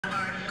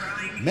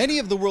Many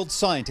of the world's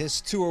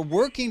scientists who are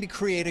working to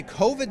create a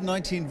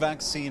COVID-19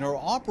 vaccine are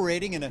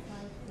operating in a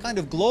kind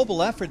of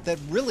global effort that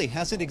really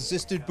hasn't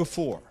existed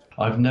before.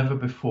 I've never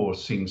before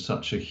seen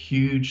such a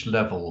huge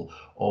level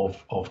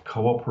of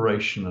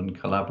cooperation and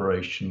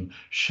collaboration,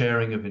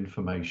 sharing of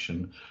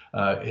information.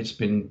 It's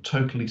been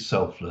totally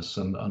selfless,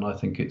 and I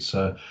think it's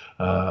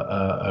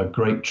a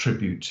great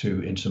tribute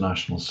to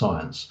international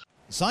science.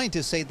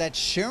 Scientists say that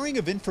sharing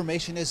of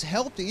information has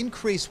helped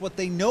increase what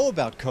they know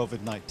about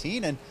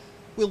COVID-19 and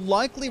will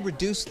likely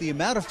reduce the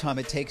amount of time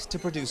it takes to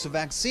produce a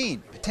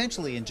vaccine,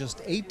 potentially in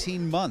just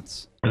 18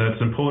 months. And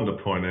it's important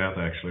to point out,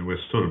 actually, we're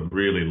sort of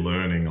really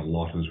learning a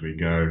lot as we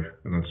go,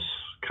 and it's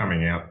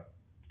coming out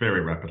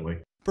very rapidly.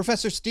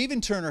 Professor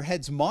Stephen Turner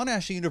heads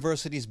Monash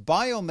University's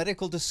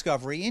Biomedical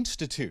Discovery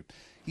Institute.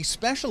 He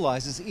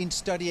specializes in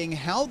studying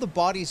how the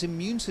body's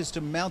immune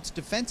system mounts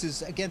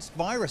defenses against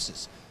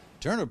viruses.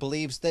 Turner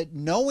believes that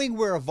knowing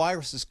where a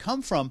virus has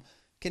come from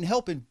can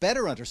help in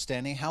better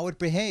understanding how it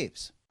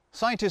behaves.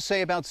 Scientists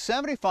say about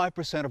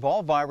 75% of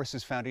all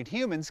viruses found in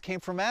humans came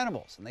from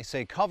animals, and they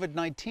say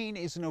COVID-19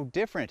 is no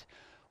different.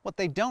 What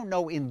they don't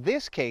know in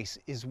this case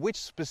is which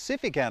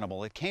specific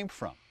animal it came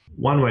from.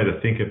 One way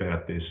to think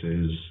about this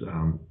is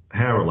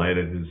how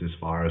related is this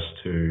virus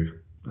to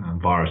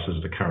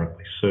viruses that are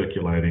currently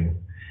circulating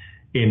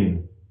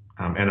in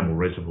animal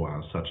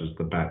reservoirs, such as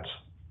the bats.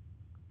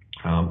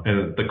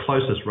 And the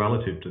closest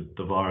relative to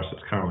the virus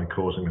that's currently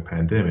causing the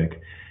pandemic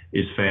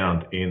is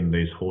found in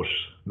these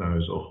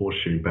horse-nosed or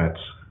horseshoe bats,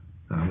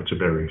 which are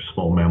very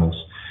small mammals.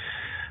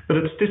 But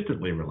it's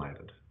distantly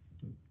related.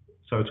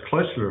 So it's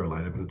closely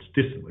related, but it's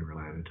distantly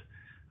related.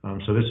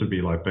 So this would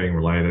be like being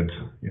related,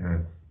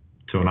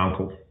 to an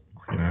uncle,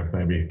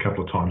 maybe a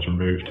couple of times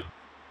removed.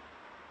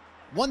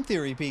 One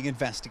theory being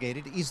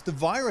investigated is the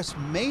virus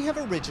may have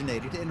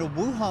originated in a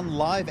Wuhan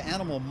live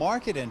animal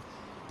market and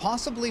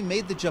possibly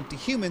made the jump to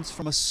humans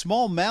from a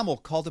small mammal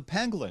called a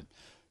pangolin.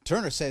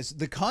 Turner says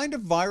the kind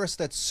of virus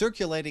that's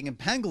circulating in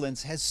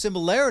pangolins has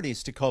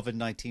similarities to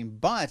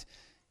COVID-19, but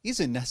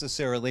isn't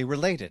necessarily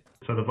related.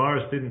 So the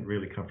virus didn't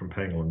really come from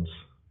pangolins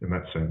in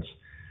that sense.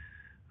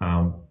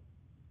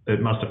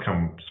 It must have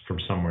come from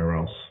somewhere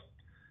else,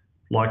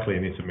 likely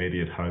an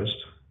intermediate host,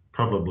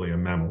 probably a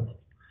mammal.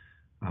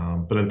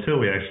 But until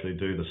we actually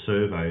do the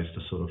surveys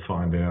to sort of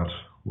find out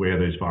where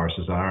these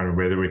viruses are and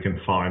whether we can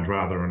find,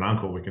 rather than an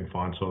uncle, we can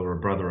find sort of a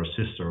brother or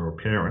sister or a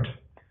parent,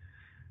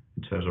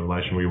 in terms of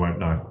relation, we won't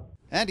know.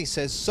 And he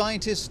says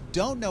scientists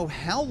don't know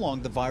how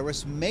long the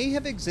virus may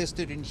have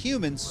existed in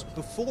humans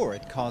before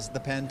it caused the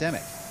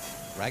pandemic.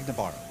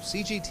 Navarro,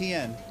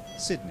 CGTN,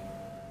 Sydney.